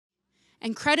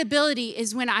And credibility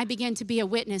is when I begin to be a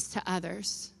witness to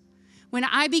others. When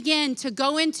I begin to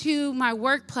go into my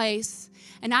workplace,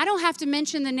 and I don't have to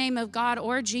mention the name of God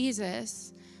or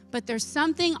Jesus, but there's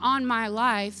something on my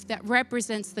life that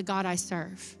represents the God I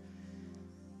serve.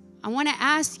 I want to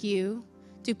ask you,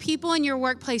 do people in your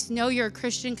workplace know you're a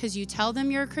Christian because you tell them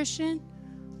you're a Christian?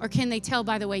 Or can they tell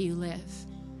by the way you live?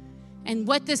 And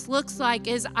what this looks like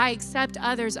is I accept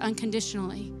others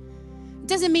unconditionally. It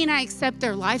doesn't mean I accept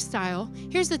their lifestyle.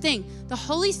 Here's the thing. The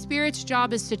Holy Spirit's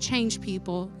job is to change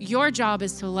people. Your job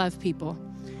is to love people.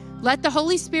 Let the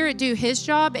Holy Spirit do his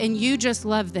job and you just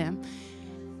love them.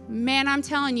 Man, I'm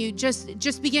telling you,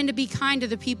 just begin to be kind to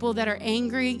the people that are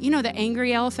angry. You know the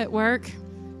angry elf at work?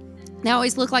 They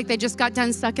always look like they just got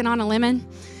done sucking on a lemon.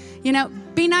 You know,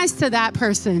 be nice to that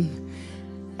person.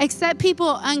 Accept people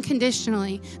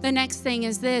unconditionally. The next thing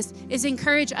is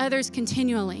encourage others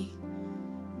continually.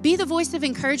 Be the voice of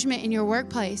encouragement in your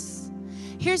workplace.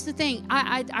 Here's the thing.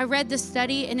 I read this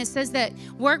study, and it says that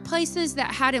workplaces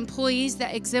that had employees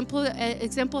that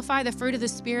exemplify the fruit of the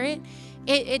Spirit,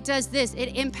 it does this.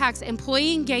 It impacts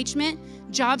employee engagement,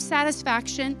 job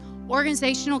satisfaction,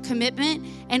 organizational commitment,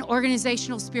 and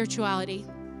organizational spirituality.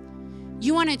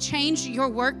 You want to change your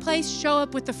workplace? Show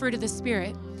up with the fruit of the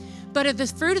Spirit. But if the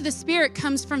fruit of the Spirit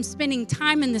comes from spending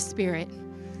time in the Spirit.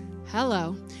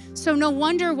 Hello. So no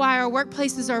wonder why our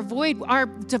workplaces are void. Our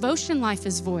devotion life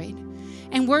is void.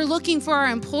 And we're looking for our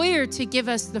employer to give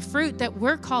us the fruit that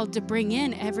we're called to bring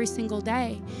in every single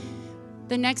day.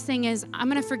 The next thing is I'm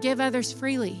going to forgive others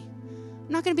freely. I'm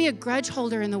not going to be a grudge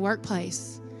holder in the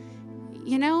workplace.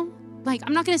 You know, like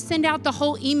I'm not going to send out the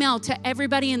whole email to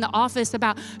everybody in the office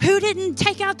about who didn't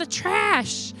take out the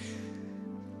trash.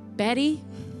 Betty,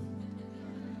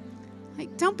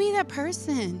 like don't be that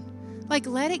person. Like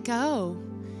let it go.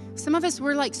 Some of us,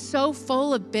 we're like so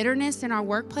full of bitterness in our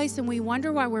workplace and we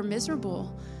wonder why we're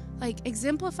miserable. Like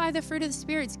exemplify the fruit of the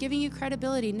Spirit. It's giving you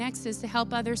credibility. Next is to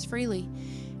help others freely.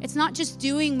 It's not just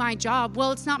doing my job.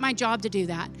 Well, it's not my job to do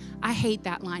that. I hate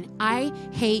that line. I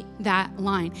hate that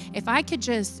line. If I could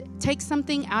just take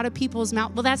something out of people's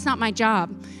mouth, well, that's not my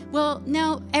job. Well,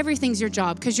 no, everything's your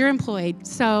job because you're employed.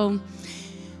 So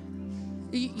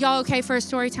y'all okay for a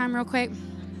story time real quick?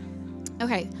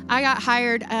 Okay, I got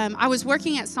hired. I was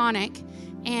working at Sonic,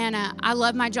 and I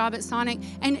love my job at Sonic.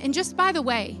 And just by the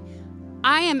way,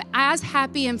 I am as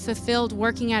happy and fulfilled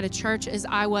working at a church as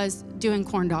I was doing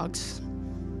corn dogs.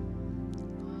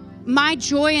 My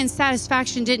joy and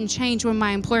satisfaction didn't change when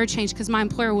my employer changed because my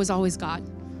employer was always God.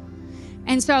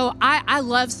 And so I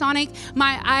love Sonic.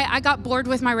 I got bored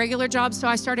with my regular job, so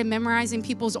I started memorizing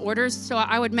people's orders. So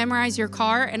I would memorize your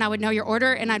car, and I would know your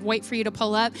order, and I'd wait for you to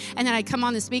pull up. And then I'd come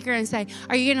on the speaker and say,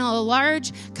 are you getting a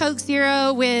large Coke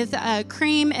Zero with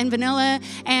cream and vanilla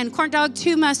and corn dog,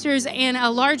 2 mustards, and a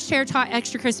large tater tot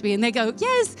extra crispy? And they go,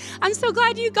 yes, I'm so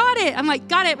glad you got it. I'm like,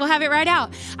 got it, we'll have it right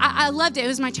out. I loved it. It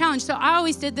was my challenge. So I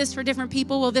always did this for different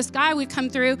people. Well, this guy would come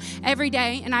through every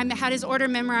day, and I had his order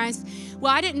memorized.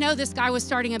 Well, I didn't know this guy was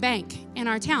starting a bank in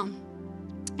our town.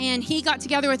 And he got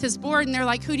together with his board, and they're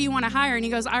like, who do you want to hire? And he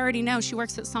goes, I already know. She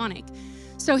works at Sonic.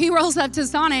 So he rolls up to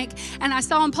Sonic, and I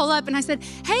saw him pull up, and I said,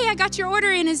 hey, I got your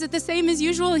order in. Is it the same as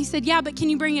usual? He said, yeah, but can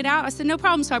you bring it out? I said, no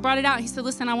problem. So I brought it out. He said,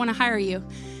 listen, I want to hire you.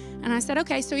 And I said,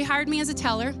 okay. So he hired me as a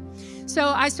teller. So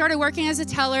I started working as a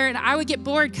teller, and I would get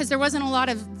bored because there wasn't a lot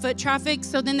of foot traffic.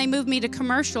 So then they moved me to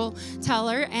commercial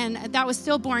teller, and that was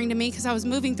still boring to me because I was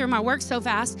moving through my work so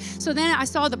fast. So then I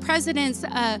saw the president's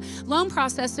loan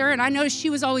processor, and I noticed she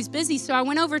was always busy. So I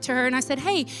went over to her, and I said,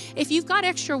 hey, if you've got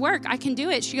extra work, I can do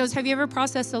it. She goes, have you ever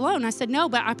processed a loan? I said, no,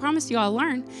 but I promise you I'll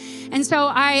learn. And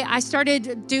so I started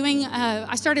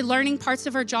learning parts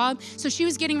of her job. So she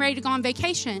was getting ready to go on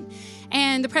vacation.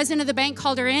 And the president of the bank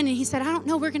called her in, and he said, I don't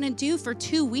know what we're going to do for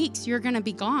 2 weeks. You're going to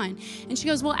be gone. And she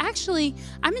goes, well, actually,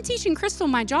 I've been teaching Crystal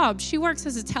my job. She works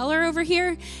as a teller over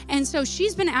here. And so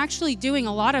she's been actually doing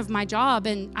a lot of my job,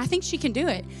 and I think she can do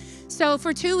it. So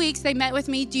for 2 weeks, they met with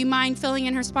me. Do you mind filling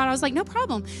in her spot? I was like, no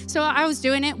problem. So I was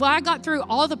doing it. Well, I got through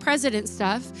all the president's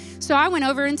stuff. So I went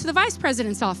over into the vice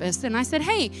president's office, and I said,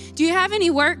 hey, do you have any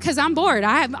work? Because I'm bored.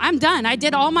 I'm done. I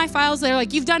did all my files. They're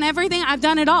like, you've done everything? I've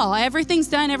done it all. Everything's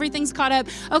done. Everything's caught up.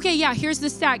 Okay, yeah, here's the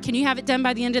stack. Can you have it done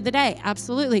by the end of the day?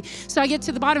 Absolutely. So I get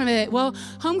to the bottom of it. Well,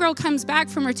 homegirl comes back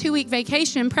from her 2-week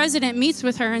vacation. President meets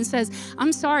with her and says,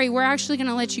 I'm sorry, we're actually going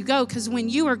to let you go because when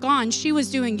you were gone, she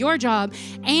was doing your job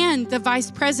and the vice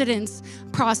president's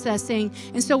processing,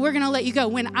 and so we're going to let you go.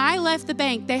 When I left the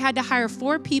bank, they had to hire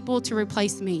 4 people to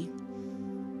replace me.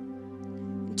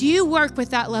 Do you work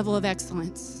with that level of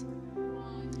excellence?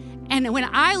 And when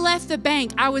I left the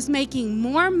bank, I was making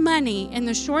more money in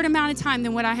the short amount of time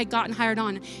than what I had gotten hired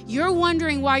on. You're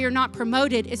wondering why you're not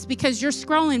promoted. It's because you're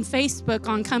scrolling Facebook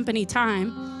on company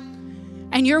time.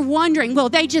 And you're wondering, well,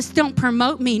 they just don't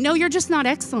promote me. No, you're just not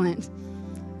excellent.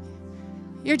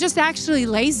 You're just actually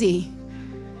lazy.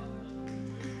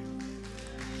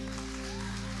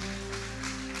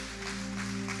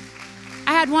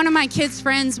 I had one of my kids'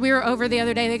 friends, we were over the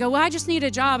other day. They go, well, I just need a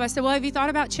job. I said, well, have you thought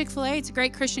about Chick-fil-A? It's a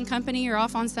great Christian company. You're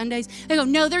off on Sundays. They go,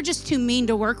 no, they're just too mean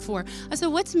to work for. I said,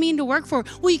 what's mean to work for?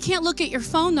 Well, you can't look at your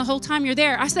phone the whole time you're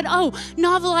there. I said, oh,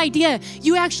 novel idea.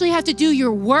 You actually have to do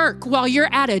your work while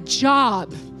you're at a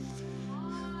job.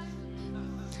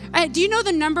 Do you know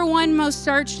the number one most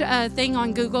searched thing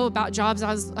on Google about jobs?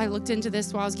 I looked into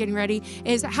this while I was getting ready,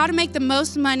 is how to make the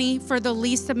most money for the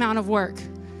least amount of work.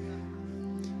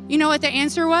 You know what the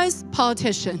answer was?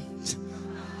 Politician.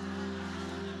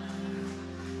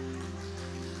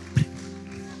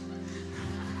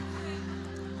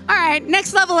 All right,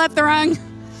 next level up the rung.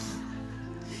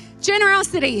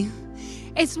 Generosity.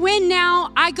 It's when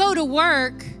now I go to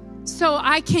work so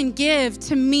I can give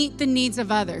to meet the needs of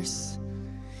others.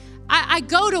 I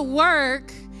go to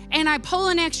work and I pull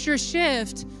an extra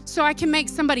shift so I can make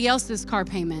somebody else's car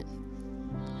payment.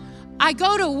 I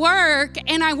go to work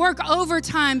and I work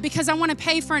overtime because I want to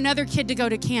pay for another kid to go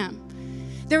to camp.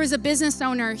 There was a business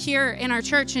owner here in our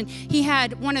church, and he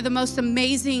had one of the most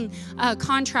amazing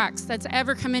contracts that's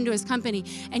ever come into his company.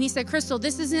 And he said, Crystal,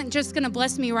 this isn't just going to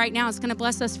bless me right now. It's going to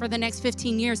bless us for the next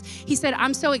 15 years. He said,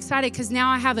 I'm so excited because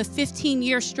now I have a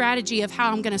 15-year strategy of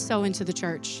how I'm going to sow into the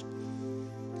church.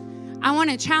 I want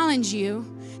to challenge you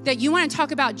that you want to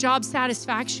talk about job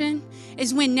satisfaction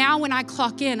is when now when I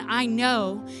clock in, I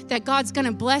know that God's going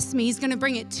to bless me. He's going to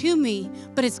bring it to me,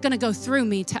 but it's going to go through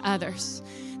me to others.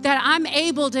 That I'm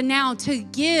able to now to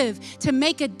give, to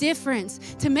make a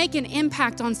difference, to make an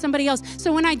impact on somebody else.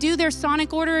 So when I do their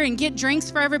Sonic order and get drinks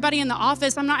for everybody in the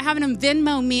office, I'm not having them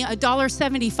Venmo me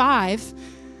 $1.75.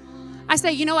 I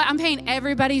say, you know what? I'm paying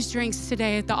everybody's drinks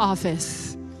today at the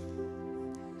office.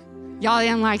 Y'all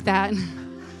didn't like that.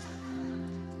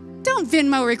 Don't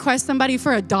Venmo request somebody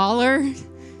for $1.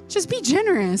 Just be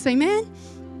generous, amen?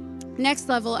 Next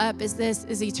level up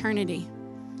is eternity.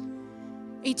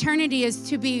 Eternity is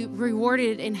to be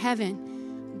rewarded in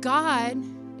heaven. God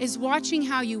is watching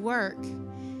how you work.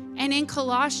 And in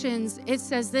Colossians, it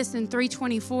says this in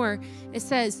 3:24, it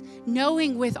says,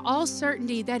 knowing with all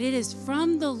certainty that it is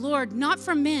from the Lord, not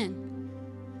from men.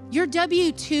 Your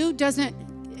W-2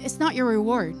 it's not your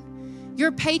reward.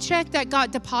 Your paycheck that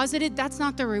got deposited, that's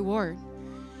not the reward.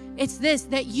 It's this,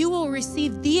 that you will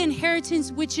receive the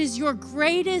inheritance, which is your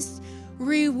greatest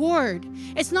reward.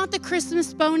 It's not the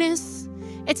Christmas bonus.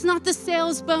 It's not the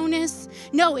sales bonus.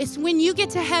 No, it's when you get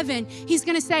to heaven, he's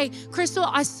going to say, Crystal,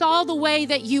 I saw the way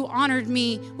that you honored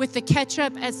me with the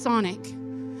ketchup at Sonic.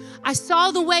 I saw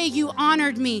the way you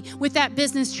honored me with that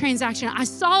business transaction. I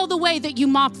saw the way that you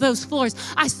mopped those floors.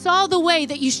 I saw the way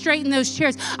that you straightened those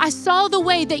chairs. I saw the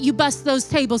way that you bussed those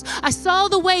tables. I saw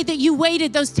the way that you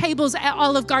waited those tables at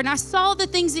Olive Garden. I saw the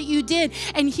things that you did.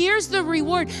 And here's the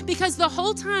reward, because the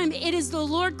whole time it is the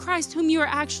Lord Christ whom you are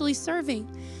actually serving.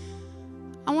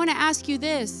 I want to ask you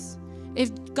this.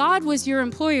 If God was your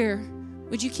employer,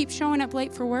 would you keep showing up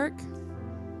late for work?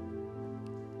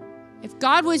 If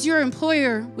God was your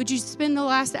employer, would you spend the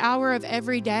last hour of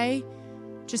every day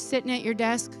just sitting at your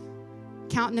desk,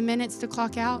 counting the minutes to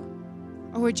clock out?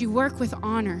 Or would you work with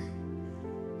honor?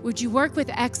 Would you work with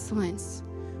excellence?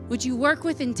 Would you work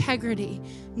with integrity,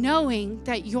 knowing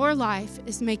that your life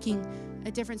is making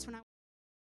a difference?